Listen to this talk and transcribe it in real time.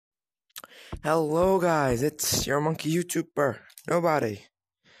Hello guys, it's your monkey YouTuber. Nobody.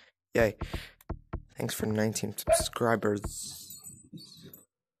 Yay. Thanks for 19 subscribers.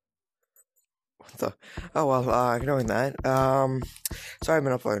 What the? Oh well, ignoring that. Sorry I've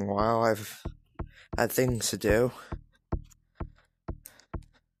been uploading a while. I've had things to do.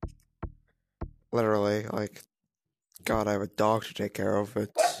 Literally, like, God, I have a dog to take care of.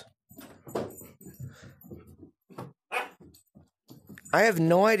 I have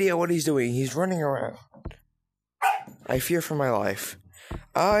no idea what he's doing. He's running around. I fear for my life.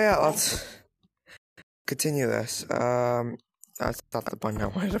 Oh yeah, let's continue this. That's not the button I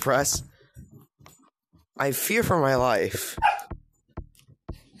wanted to press. I fear for my life.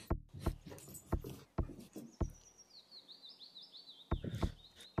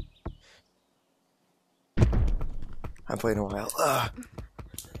 I'm playing a while.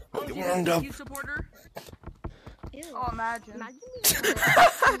 Warmed up. Oh, imagine.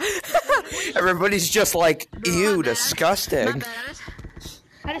 Everybody's just like, ew, disgusting. My bad.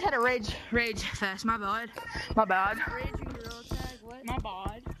 I just had a rage fest. My bad. Raging Gorilla Tag, what? My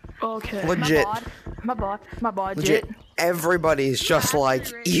bad. Okay. Legit. My bad. Legit. Everybody's just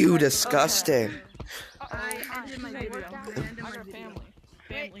like, ew, disgusting. I did my video.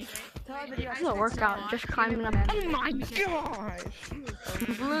 Family. This is a workout, just climbing up. Oh my gosh.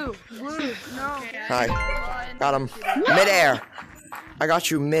 Blue, no. Hi. Got him. Midair. I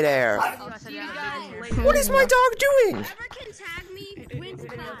got you midair. What is my dog doing? Whoever can tag me wins the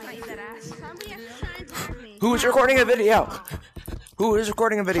prize. Somebody has to try and tag me. Who is recording a video? Who is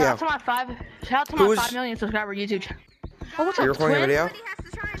recording a video? Shout out to my 5 million subscriber YouTube channel. Oh, what's up, You're recording a twin? video? Somebody has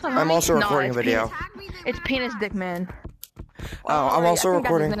to try and tag me. I'm also No, recording a it's video. Tag me, then It's Penis Dick Man. Oh, I'm also I think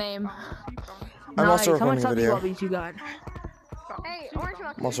that's recording. his name. I'm also Nice. How much recording a sub video. lobbies you got? Hey, Orange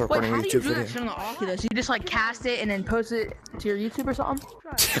Rock. I'm also Wait, recording a how do you YouTube do that video. shit on the Oculus? You just like cast it and then post it to your YouTube or something?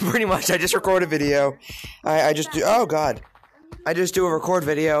 Pretty much, I just record a video. I just do. Oh God, I just do a record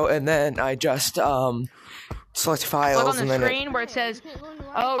video and then I just select files Like on and the then screen where it says,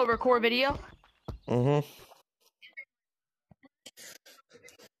 "Oh, record video."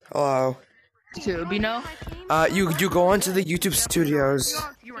 Hello. YouTube, you know? You go onto the YouTube Studios.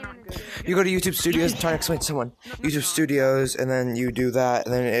 You go to YouTube Studios. I'm trying to explain to someone. YouTube Studios, and then you do that,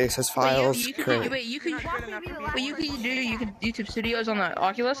 and then it says files. You can create. do YouTube Studios on the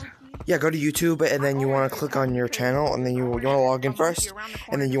Oculus. Yeah, go to YouTube, and then you want to click on your channel, and then you want to log in first,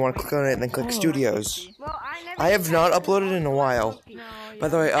 and then you want to click on it, and then click Studios. Well, I never. I have not uploaded in a while. By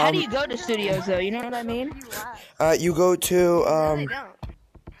the way, How do you go to Studios though? You know what I mean? you go to They don't.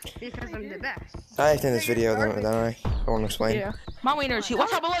 Because I'm the best. I think this video, don't I? I want to explain. Yeah. My wiener, shoot.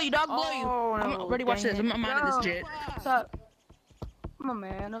 Watch out below you, dog. Below you. Oh, I'm no, ready. Watch dang this. it. I'm out of this shit. What's up? I'm a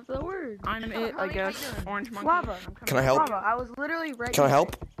man of the word. I'm it, I guess. Orange monkey. Lava. Can I help? Lava. I was literally right. Can I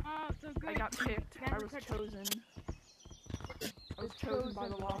help? I got picked. I was chosen. I was chosen by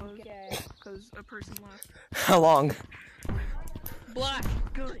the lava because a person left. How long? Black.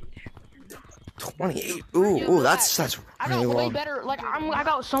 Good. 28. Ooh, that's I really got way long. better. Like I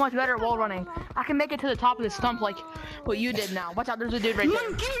got so much better at wall running. I can make it to the top of the stump like what you did now. Watch out, there's a dude right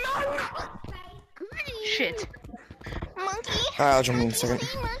there. Shit. Monkey. Alright, I'll jump in a second.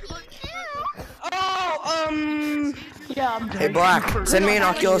 Oh, yeah. I'm Hey, Black, send me an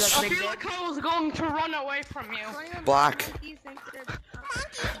Oculus. I feel like I was going to run away from you. Black.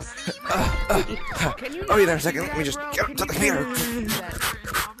 Oh, yeah, there a second. Let me just get up to the computer.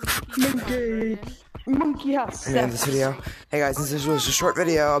 Monkey house. I'm gonna end this video. Hey guys, since this was a short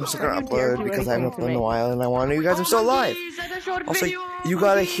video, I'm still gonna upload because I haven't uploaded in a while, and I want to know you guys I'm still alive. Also, you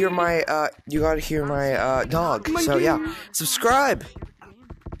gotta hear my dog. So yeah, subscribe.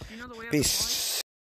 Peace.